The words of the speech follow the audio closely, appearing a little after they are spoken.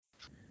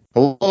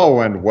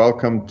Hello and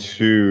welcome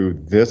to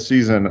this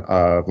season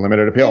of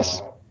Limited Appeal.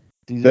 Yes.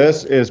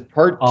 This is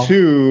part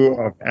 2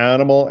 of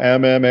Animal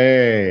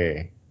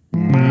MMA.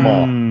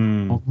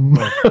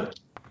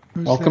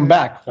 Welcome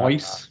back,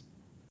 Hoist.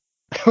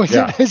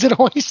 Is it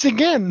Hoist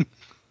again?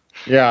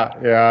 Yeah,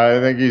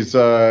 I think he's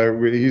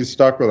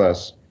stuck with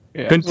us.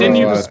 Yeah.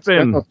 Continue to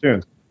spin.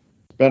 Spin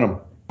them.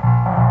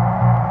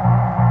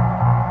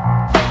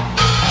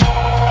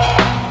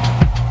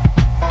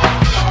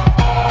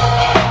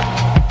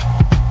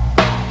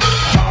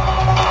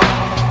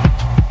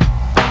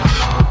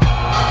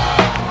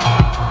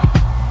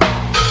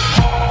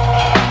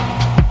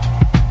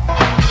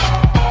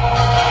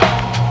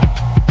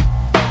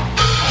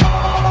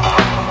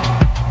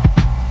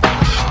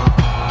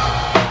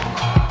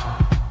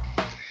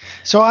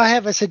 So I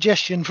have a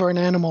suggestion for an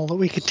animal that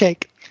we could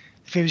take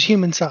if it was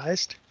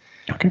human-sized.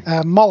 Okay.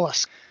 A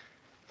mollusk,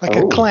 like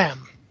a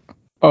clam.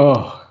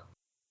 Oh,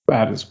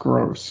 that is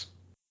gross.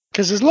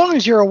 Because as long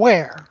as you're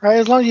aware, right?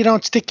 As long as you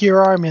don't stick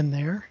your arm in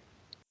there.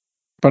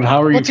 But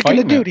how are what's you it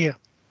going to do to you?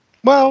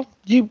 Well,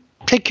 you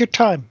take your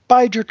time.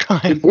 Bide your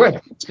time.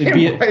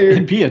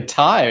 It'd be a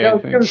tie, I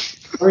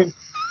think.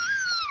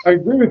 I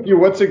agree with you.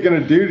 What's it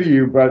going to do to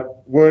you?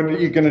 But what are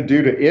you going to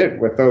do to it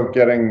without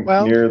getting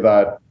near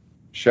that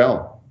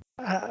shell?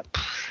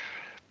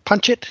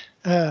 Punch it.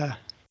 Don't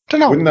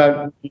know. Wouldn't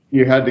that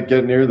you had to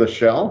get near the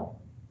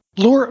shell?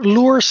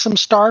 Lure some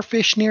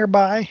starfish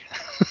nearby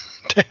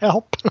to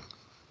help.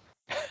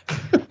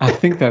 I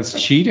think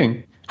that's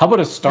cheating. How about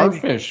a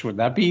starfish? Would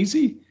that be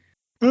easy?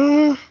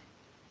 If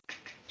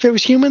it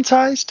was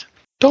human-sized,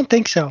 don't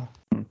think so.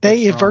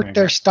 They invert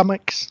their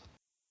stomachs.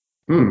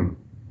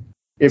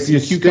 If you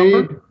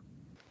stayed,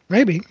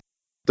 maybe.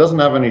 Doesn't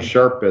have any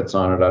sharp bits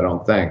on it, I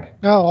don't think.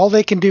 No, all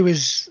they can do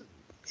is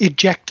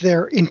eject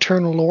their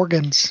internal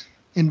organs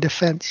in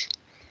defense.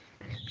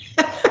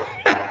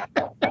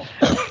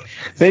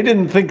 They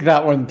didn't think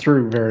that one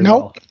through very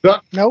well.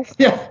 Nope.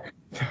 Yeah,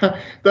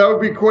 that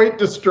would be quite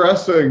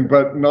distressing,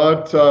 but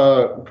not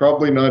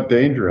probably not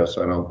dangerous,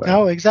 I don't think.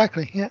 No,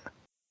 exactly. Yeah.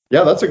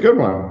 Yeah, that's a good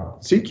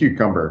one. Sea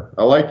cucumber.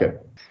 I like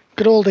it.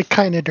 Good old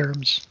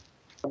echinoderms.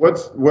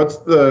 What's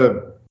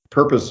the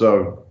purpose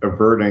of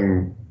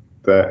averting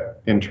the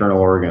internal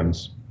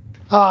organs?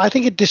 I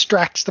think it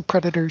distracts the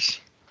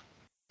predators.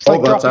 It's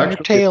like dropping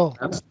your tail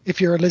if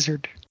you're a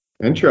lizard.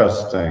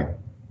 Interesting.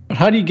 But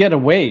how do you get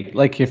away?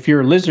 Like if you're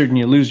a lizard and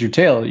you lose your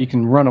tail, you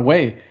can run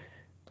away.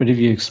 But if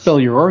you expel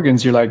your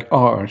organs, you're like,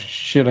 oh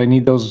shit, I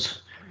need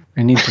those.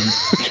 I need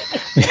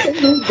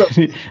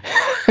to.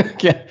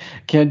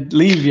 Can't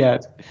leave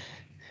yet.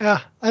 Yeah,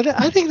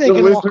 I think they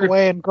can walk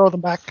away and grow them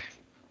back.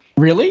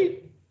 Really?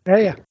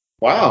 Yeah.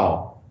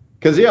 Wow.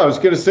 Because I was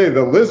going to say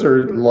the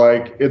lizard,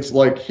 it's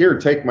like, here,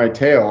 take my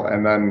tail,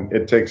 and then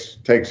it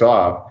takes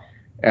off.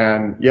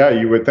 And yeah,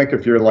 you would think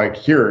if you're like,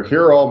 here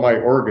are all my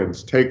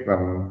organs, take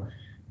them,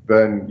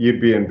 then you'd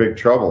be in big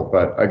trouble.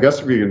 But I guess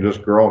if you can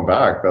just grow them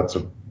back, that's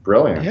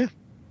brilliant.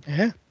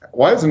 Yeah.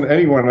 Why hasn't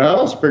anyone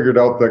else figured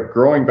out the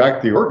growing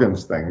back the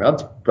organs thing?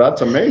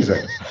 That's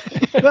amazing.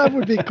 That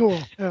would be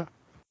cool. Yeah.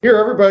 Here,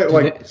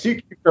 everybody,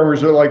 sea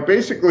cucumbers are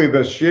basically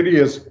the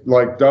shittiest,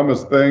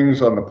 dumbest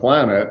things on the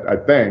planet, I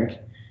think.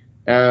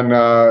 And,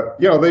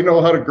 they know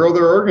how to grow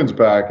their organs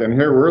back. And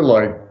here we're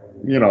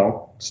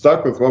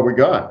stuck with what we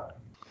got.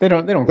 They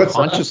don't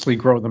consciously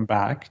grow them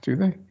back, do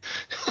they?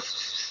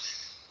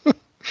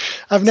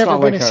 I've never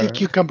been a sea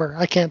cucumber.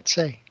 I can't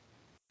say.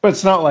 But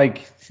it's not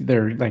like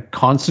they're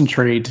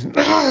concentrate.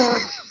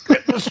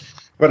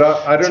 But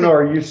I don't know.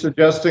 Are you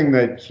suggesting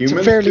that humans?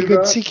 It's a fairly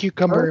good sea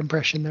cucumber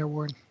impression there,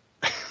 Warren.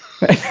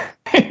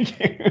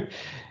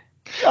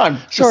 I'm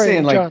just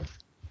saying, John.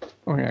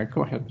 Oh yeah,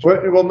 go ahead.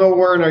 Well, no,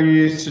 Warren. Are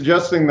you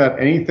suggesting that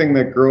anything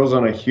that grows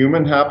on a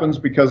human happens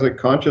because it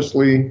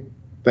consciously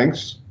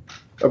thinks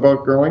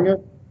about growing it?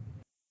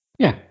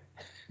 Yeah.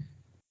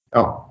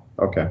 Oh,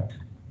 okay.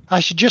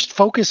 I should just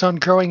focus on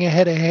growing a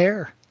head of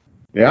hair.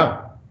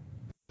 Yeah.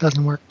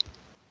 Doesn't work.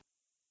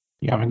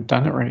 You haven't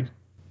done it right.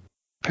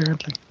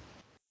 Apparently.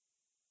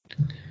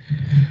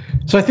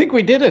 So I think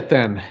we did it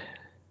then.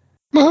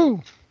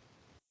 Woohoo!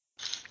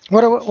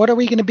 What are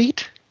we going to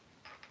beat?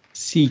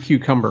 Sea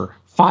cucumber.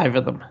 5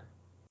 of them.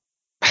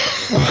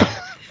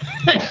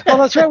 Well,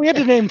 that's right. We had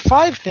to name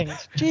 5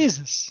 things.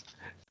 Jesus.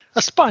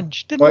 A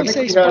sponge. Didn't we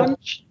say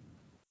sponge?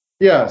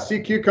 Yeah, sea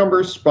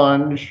cucumber,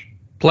 sponge.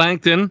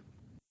 Plankton.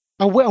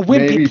 A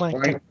wimpy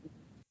plankton.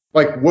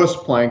 Like wuss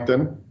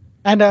plankton.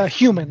 And a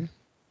human.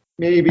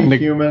 Maybe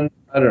human.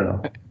 I don't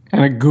know.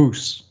 And a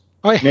goose.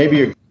 Oh, yeah.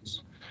 Maybe a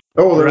goose.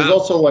 Oh, there's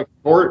also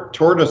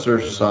tortoise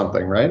or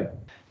something, right?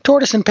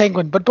 Tortoise and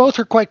penguin, but both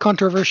are quite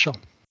controversial.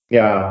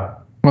 Yeah.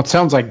 Well, it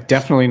sounds like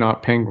definitely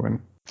not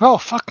penguin. Oh,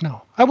 fuck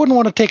no. I wouldn't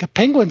want to take a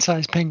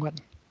penguin-sized penguin.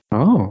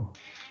 Oh.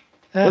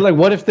 But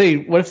what if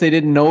they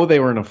didn't know they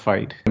were in a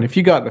fight? And if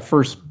you got the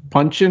first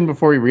punch in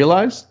before you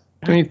realized,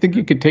 don't you think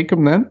you could take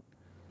them then?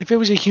 If it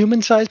was a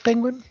human-sized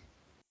penguin?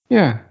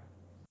 Yeah.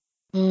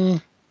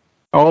 Mm.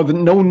 Oh,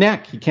 no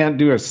neck. You can't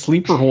do a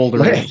sleeper hold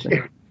or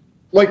anything.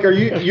 Like,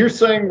 you're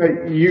saying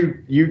that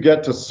you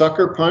get to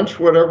sucker punch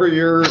whatever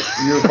you're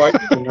fighting?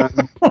 And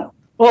then,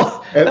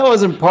 Well, that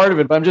wasn't part of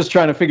it, but I'm just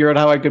trying to figure out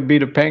how I could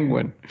beat a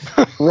penguin.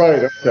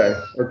 right.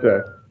 Okay.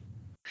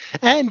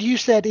 And you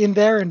said in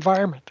their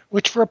environment,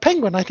 which for a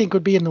penguin I think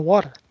would be in the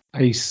water.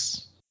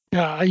 Ice.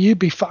 Yeah, you'd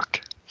be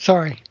fucked.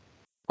 Sorry.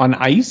 On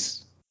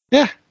ice?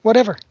 Yeah,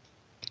 whatever.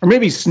 Or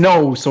maybe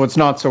snow, so it's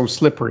not so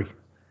slippery.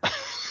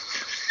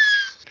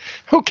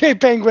 Okay,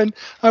 penguin,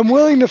 I'm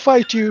willing to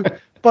fight you,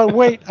 but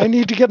wait, I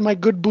need to get my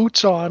good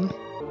boots on.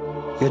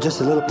 You're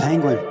just a little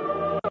penguin.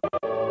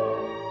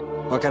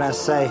 What can I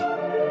say?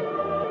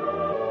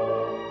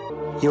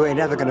 You ain't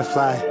ever gonna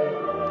fly.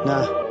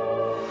 Nah.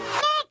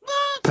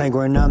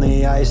 Penguin on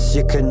the ice,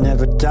 you can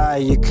never die,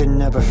 you can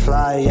never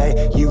fly,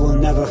 eh? You will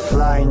never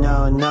fly,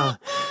 no.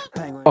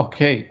 Penguin.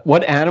 Okay,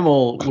 what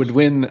animal would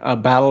win a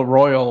battle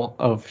royal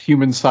of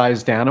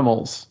human-sized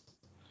animals?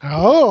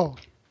 Oh,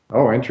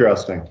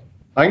 Interesting.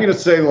 I'm going to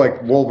say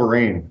like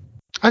Wolverine.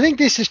 I think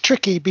this is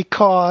tricky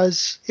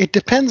because it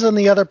depends on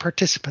the other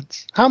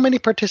participants. How many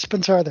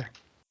participants are there?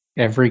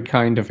 Every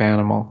kind of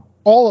animal.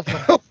 All of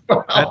them.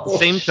 At the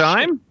same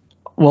time?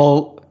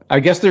 Well, I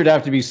guess there'd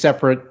have to be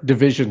separate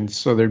divisions.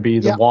 So there'd be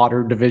the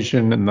water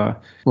division and the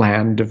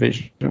land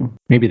division.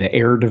 Maybe the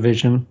air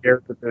division.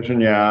 Air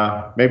division,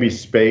 yeah. Maybe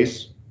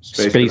space.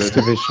 Space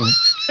division.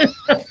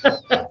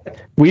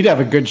 We'd have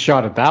a good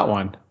shot at that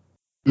one.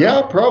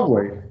 Yeah,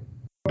 probably.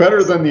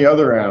 Better than the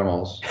other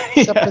animals.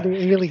 Except for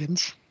the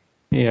aliens.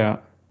 Yeah.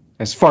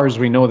 As far as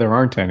we know, there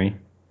aren't any.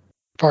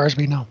 As far as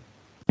we know.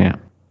 Yeah.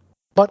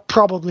 But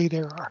probably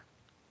there are.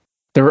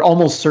 There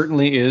almost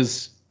certainly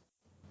is,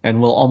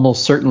 and we'll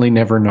almost certainly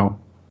never know.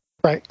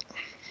 Right.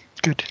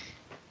 Good.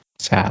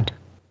 Sad.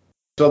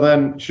 So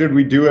then, should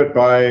we do it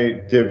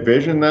by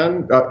division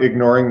then,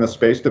 ignoring the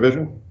space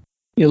division?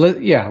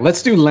 Yeah,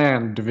 let's do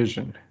land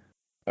division.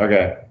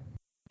 Okay.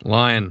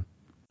 Lion.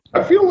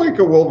 I feel like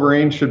a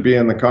Wolverine should be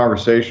in the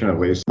conversation at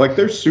least. Like,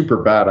 they're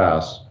super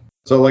badass.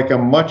 So like a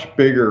much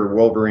bigger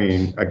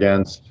Wolverine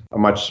against a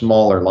much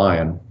smaller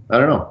lion. I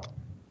don't know.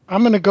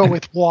 I'm going to go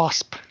with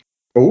Wasp.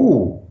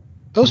 Ooh.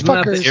 Those Isn't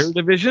that fuckers. the air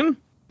division?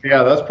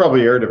 Yeah, that's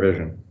probably air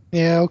division.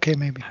 Yeah, okay,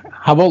 maybe.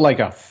 How about like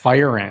a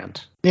fire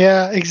ant?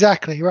 Yeah,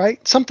 exactly,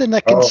 right? Something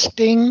that can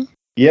sting.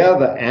 Yeah,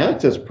 the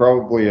ant is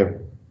probably a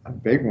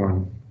big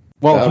one.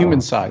 Well, That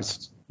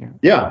human-sized.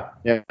 Yeah.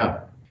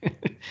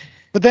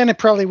 But then it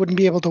probably wouldn't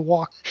be able to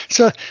walk.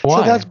 So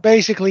that's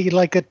basically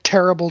like a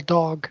terrible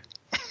dog.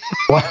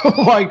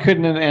 Why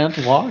couldn't an ant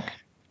walk?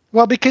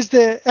 Well, because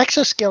the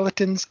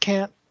exoskeletons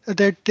can't,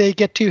 they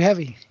get too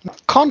heavy.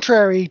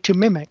 Contrary to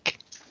Mimic.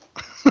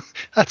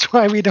 That's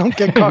why we don't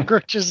get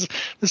cockroaches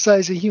the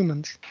size of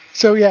humans.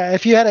 So yeah,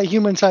 if you had a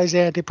human-sized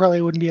ant, it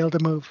probably wouldn't be able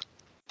to move.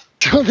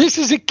 So this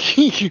is a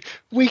key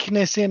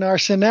weakness in our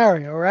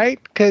scenario,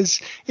 right?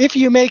 Because if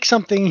you make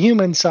something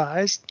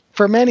human-sized,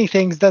 for many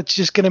things, that's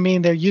just going to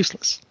mean they're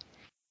useless.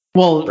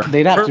 Well,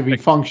 they'd have to be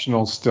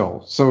functional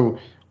still. So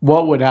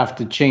what would have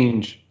to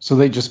change? So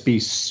they'd just be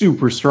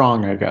super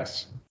strong, I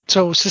guess.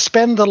 So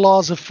suspend the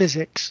laws of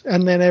physics,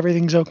 and then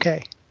everything's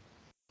okay.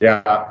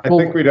 Yeah, I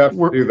think we'd have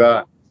to do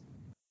that.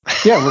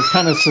 Yeah, we're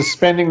kind of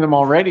suspending them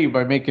already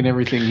by making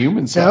everything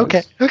human-sized.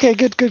 Yeah, okay,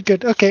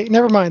 good. Okay,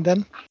 never mind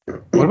then.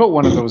 What about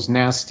one of those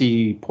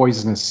nasty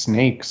poisonous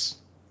snakes?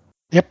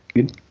 Yep.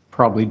 You'd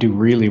probably do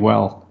really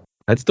well.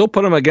 I'd still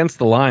put him against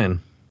the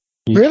lion.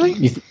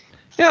 Really?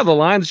 Yeah, the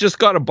lion's just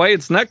got to bite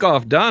its neck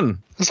off.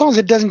 Done. As long as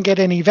it doesn't get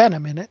any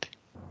venom in it.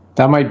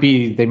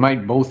 They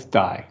might both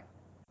die.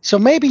 So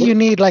maybe you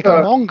need like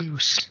a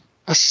mongoose,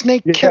 a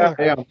snake killer.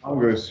 Yeah,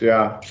 mongoose,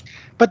 yeah.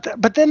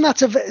 But then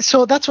that's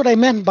what I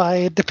meant by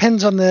it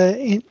depends on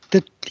the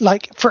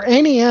like for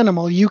any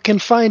animal you can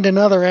find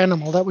another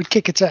animal that would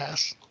kick its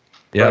ass.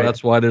 Yeah, Right.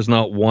 That's why there's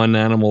not one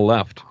animal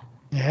left.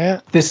 Yeah.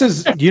 This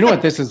is, you know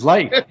what this is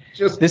like?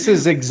 This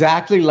is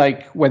exactly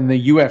like when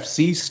the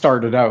UFC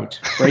started out,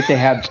 right?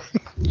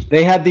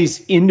 They had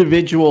these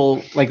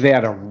individual, like they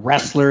had a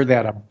wrestler, they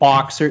had a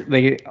boxer,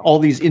 all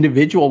these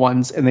individual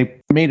ones, and they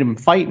made them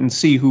fight and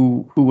see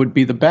who would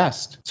be the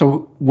best.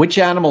 So which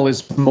animal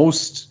is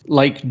most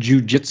like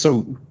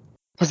jiu-jitsu?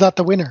 Was that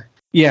the winner?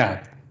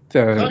 Yeah,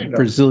 the Kind of.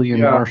 Brazilian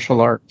Yeah. martial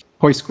art.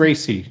 Hoist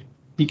Gracie,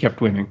 he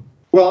kept winning.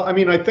 Well, I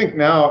mean, I think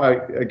now, I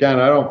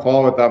don't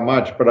follow it that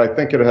much, but I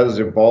think it has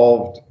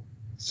evolved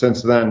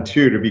since then,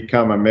 too, to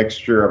become a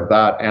mixture of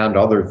that and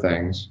other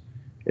things.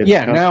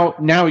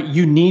 Now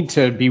you need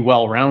to be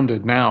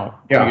well-rounded now.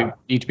 Yeah. You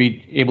need to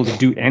be able to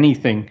do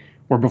anything,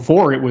 where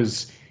before it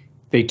was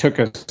they took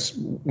us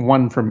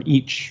one from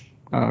each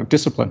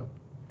discipline.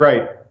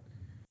 Right.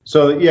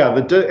 So, yeah,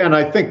 and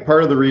I think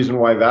part of the reason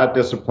why that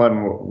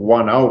discipline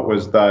won out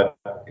was that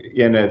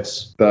in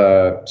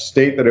the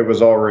state that it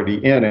was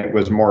already in, it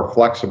was more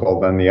flexible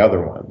than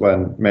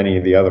many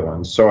of the other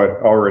ones. So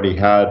it already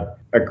had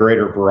a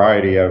greater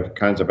variety of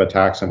kinds of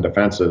attacks and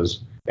defenses,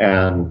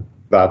 and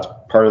that's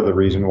part of the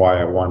reason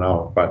why it won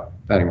out. But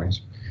anyways.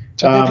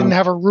 So they didn't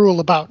have a rule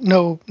about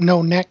no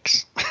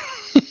necks.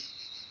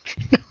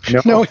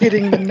 No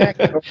hitting the neck.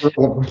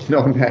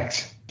 No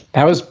necks.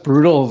 That was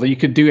brutal. You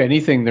could do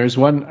anything. I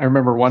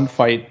remember one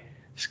fight,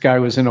 this guy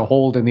was in a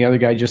hold and the other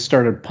guy just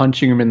started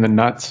punching him in the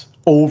nuts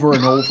over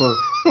and over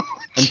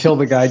until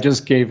the guy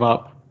just gave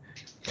up.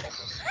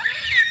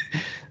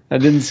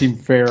 That didn't seem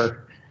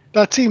fair.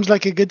 That seems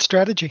like a good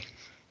strategy.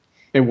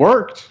 It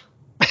worked.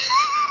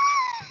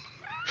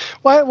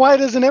 Why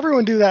doesn't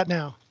everyone do that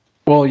now?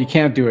 Well, you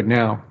can't do it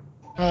now.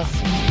 Punch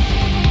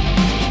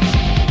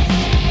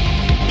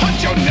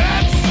your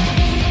nuts!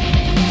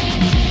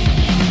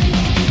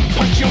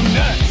 Punch your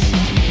nuts!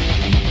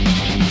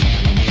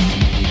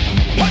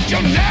 Punch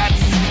your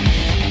nuts!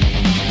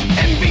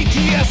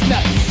 NVTS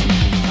nuts!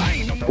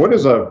 What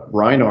does a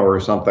rhino or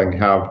something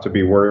have to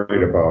be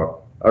worried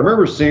about? I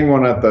remember seeing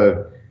one at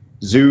the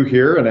zoo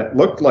here, and it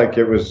looked like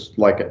it was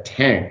like a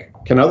tank.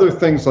 Can other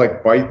things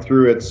like bite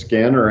through its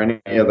skin or any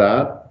of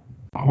that?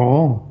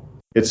 Oh.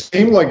 It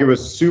seemed like it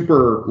was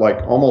super, like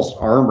almost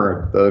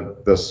armored.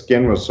 The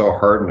skin was so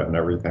hardened and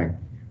everything.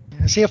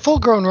 See, a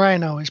full-grown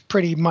rhino is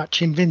pretty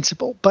much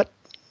invincible, but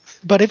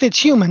if it's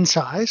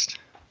human-sized,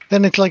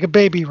 then it's like a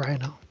baby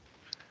rhino.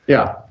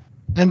 Yeah.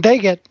 And they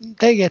get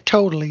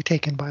totally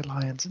taken by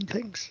lions and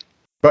things.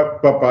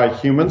 But by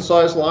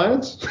human-sized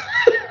lions?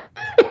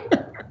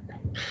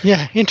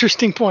 Yeah,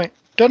 interesting point.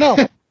 Don't know.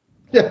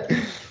 Yeah.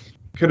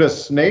 Could a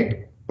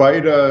snake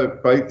bite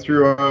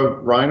through a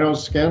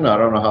rhino's skin? I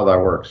don't know how that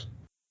works.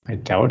 I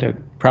doubt it.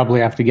 Probably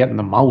have to get in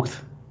the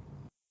mouth.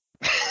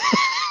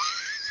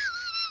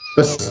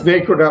 The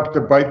snake would have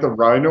to bite the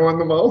rhino in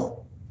the mouth?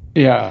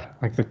 Yeah,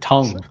 like the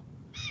tongue.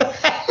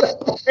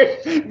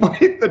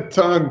 Bite the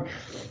tongue.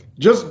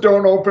 Just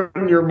don't open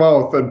your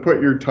mouth and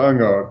put your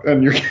tongue out,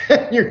 and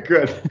you're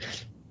good.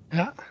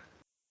 Yeah.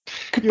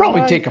 Could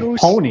probably take a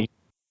pony.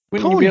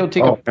 Wouldn't you be able to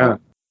take a pony? Yeah.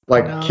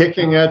 Like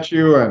kicking at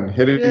you and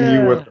hitting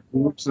you with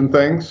hoops and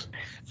things?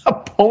 A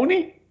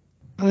pony?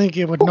 I think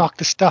it would knock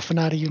the stuffing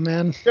out of you,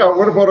 man. Yeah,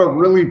 what about a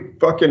really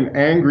fucking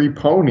angry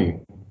pony?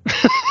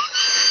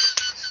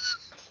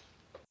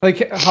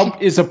 Like, how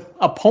is a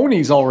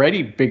pony's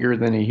already bigger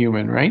than a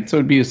human, right? So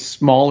it'd be a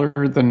smaller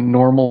than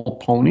normal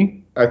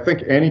pony. I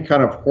think any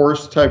kind of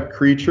horse-type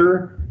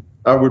creature,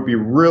 I would be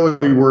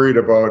really worried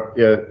about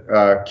it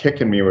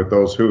kicking me with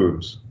those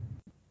hooves.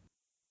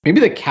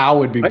 Maybe the cow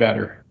would be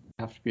better.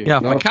 If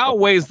a cow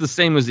weighs the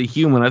same as a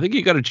human, I think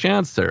you got a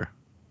chance there.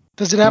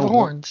 Does it have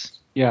horns?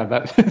 Yeah,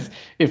 that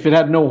if it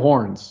had no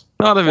horns.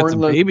 Not if it's a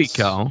baby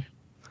cow.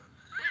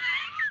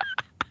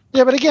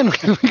 Yeah, but again,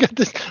 we got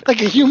this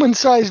like a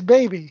human-sized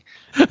baby.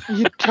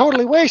 You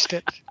totally waste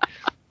it.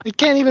 It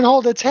can't even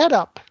hold its head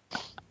up.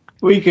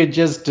 We could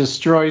just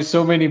destroy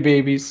so many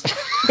babies.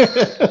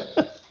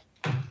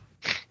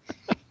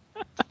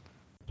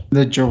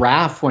 The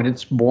giraffe, when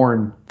it's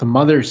born, the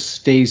mother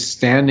stays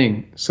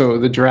standing. So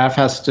the giraffe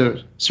has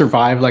to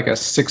survive like a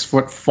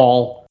 6-foot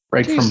fall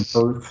right from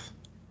birth.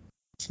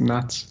 It's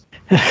nuts.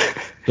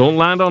 Don't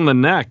land on the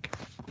neck.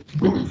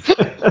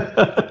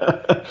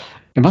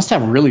 They must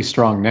have really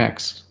strong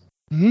necks.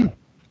 Mm-hmm.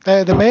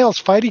 The males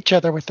fight each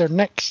other with their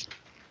necks.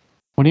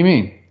 What do you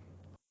mean?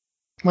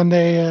 When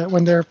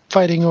they're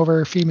fighting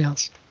over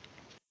females.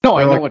 No,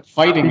 I know what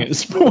fighting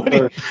is. But what,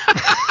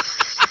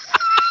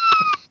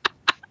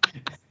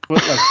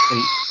 like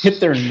they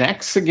hit their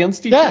necks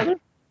against each other?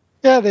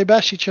 Yeah, they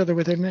bash each other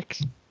with their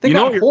necks. They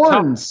got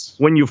horns.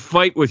 When you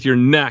fight with your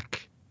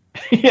neck.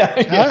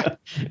 Yeah.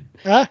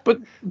 But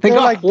they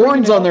got like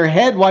horns on their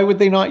head. Why would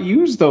they not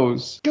use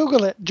those?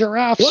 Google it.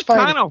 Giraffes What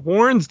kind of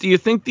horns do you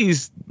think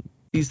these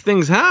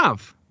things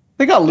have?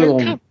 They got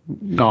little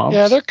knobs.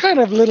 Yeah, they're kind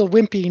of little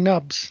wimpy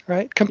nubs,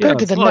 right? Compared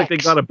to the necks. Like they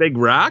got a big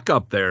rack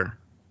up there.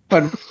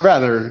 I'd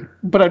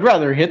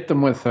rather hit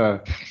them with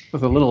a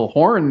little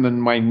horn than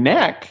my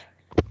neck.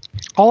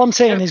 All I'm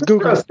saying is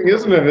Google. Interesting,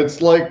 isn't it?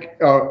 It's like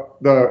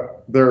their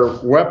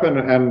weapon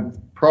and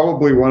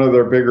probably one of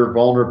their bigger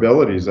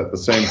vulnerabilities at the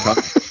same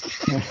time.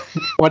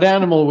 What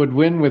animal would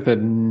win with a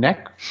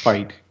neck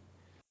fight?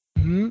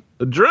 Mm-hmm.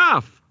 The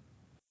giraffe.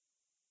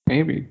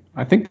 Maybe.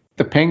 I think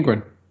the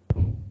penguin.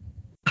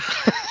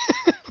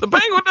 The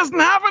penguin doesn't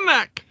have a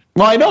neck.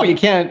 Well, I know you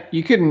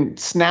couldn't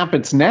snap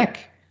its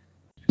neck.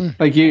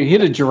 Like you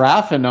hit a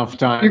giraffe enough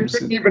times. You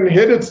couldn't even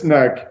hit its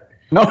neck.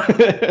 No.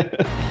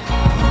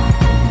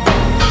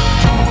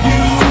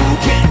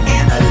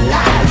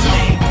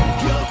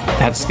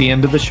 That's the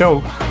end of the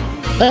show.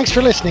 Thanks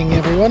for listening,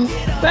 everyone.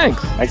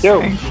 Thanks. Thank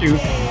you. Thank you.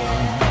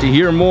 To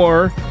hear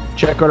more,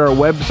 check out our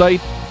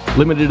website,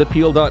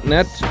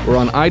 limitedappeal.net. We're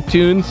on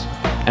iTunes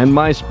and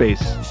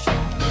MySpace.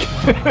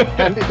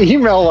 And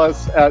email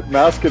us at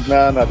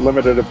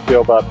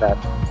maskedman@limitedappeal.net.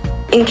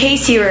 In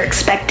case you were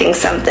expecting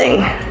something,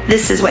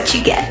 this is what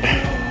you get.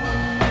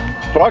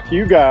 Fuck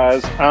you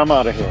guys. I'm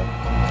out of here.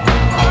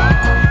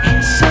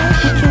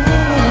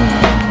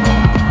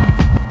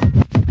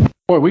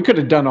 Boy, we could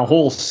have done a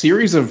whole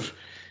series of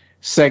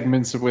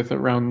segments with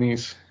around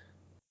these.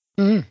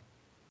 Mm-hmm.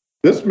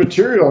 This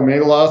material may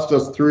last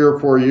us 3 or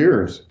 4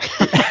 years.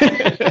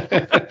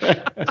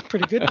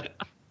 Pretty good.